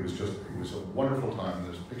it was a wonderful time.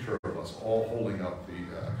 There's a picture of us all holding up the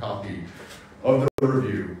copy of the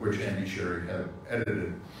review, which Andy Sherry had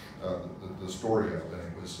edited the story of, and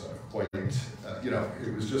it was quite,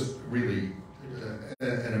 it was just really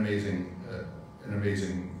an amazing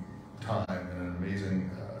time and an amazing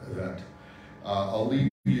event. I'll leave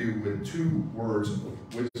you with 2 words of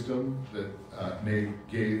wisdom that Nate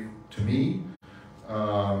gave to me.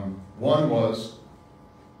 One was,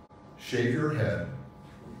 shave your head,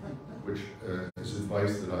 which is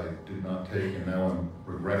advice that I did not take, and now I'm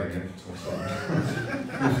regretting it.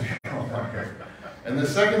 And the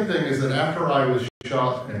second thing is that after I was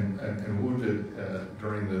shot and wounded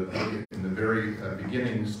in the very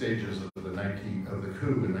beginning stages of the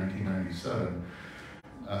coup in 1997,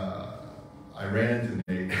 I ran into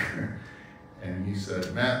Nate, and he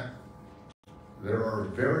said, "Matt, there are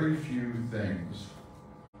very few things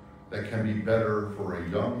that can be better for a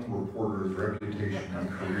young reporter's reputation and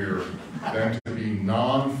career than to be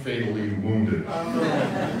non-fatally wounded."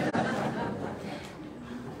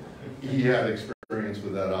 He had experience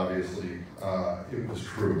with that, obviously. It was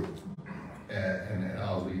true. And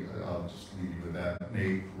I'll just leave you with that.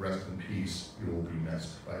 Nate, rest in peace. You will be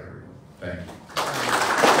missed by everyone. Thank you.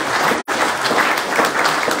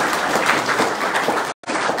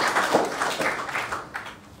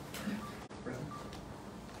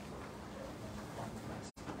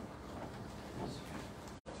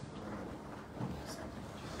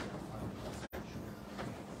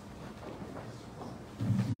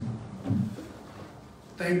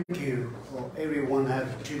 Thank you for everyone has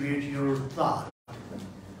contributed your thought,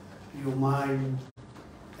 your mind,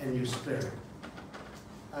 and your spirit.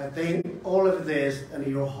 I think all of this and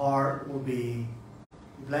your heart will be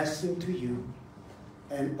a blessing to you,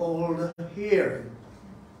 and all the hearing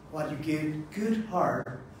what you give good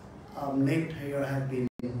heart. Nate Thayer has been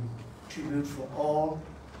tribute for all,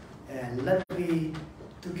 and let me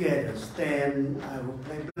together stand. I will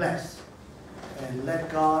play bless, and let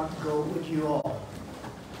God go with you all.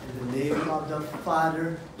 In the name of the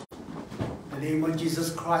Father, in the name of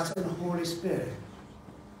Jesus Christ and the Holy Spirit,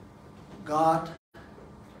 God,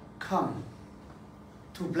 come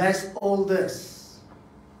to bless all this,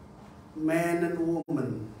 man and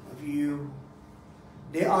woman of you.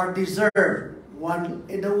 They are deserved, one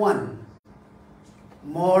in the one.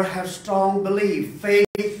 More have strong belief,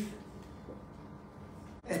 faith,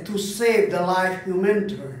 and to save the life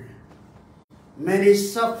humanity. Many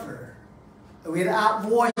suffer without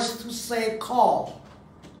voice to say call,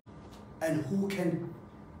 and who can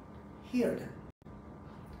hear them?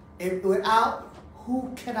 If without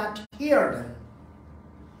who cannot hear them,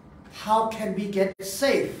 how can we get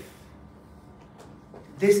safe?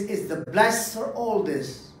 This is the blessed for all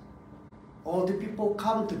this. All the people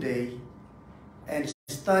come today and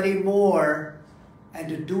study more and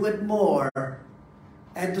to do it more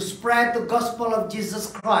and to spread the gospel of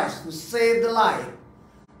Jesus Christ to save the life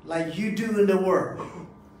like you do in the world.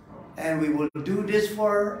 And we will do this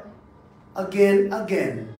for again,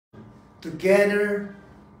 together,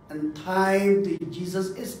 and time that Jesus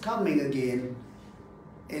is coming again.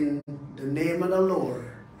 In the name of the Lord.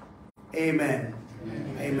 Amen.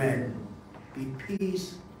 Amen. Amen. Be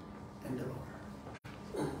peace in the Lord.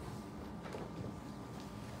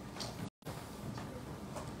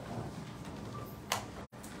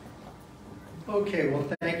 Okay, well,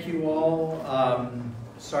 thank you all.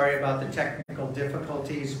 Sorry about the technical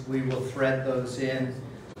difficulties. We will thread those into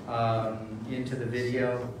the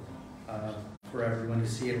video for everyone to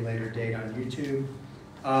see at a later date on YouTube.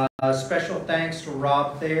 Special thanks to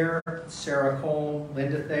Rob Thayer, Sarah Colm,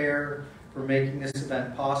 Linda Thayer for making this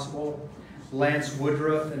event possible. Lance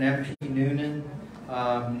Woodruff and MP Noonan,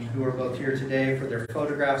 who are both here today for their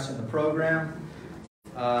photographs in the program.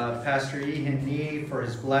 Pastor Ehan Nee for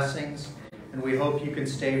his blessings. And we hope you can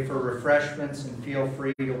stay for refreshments and feel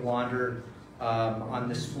free to wander on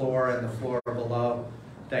this floor and the floor below.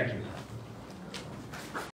 Thank you.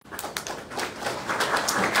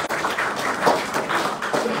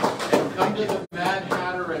 And come to the Mad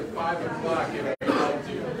Hatter at 5 o'clock if it helps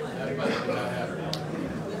you. That's about the Mad Hatter.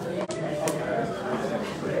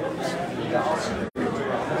 I'll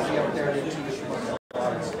see you up there to teach you.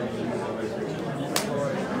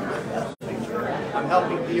 I'm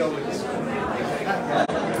helping Theo with this.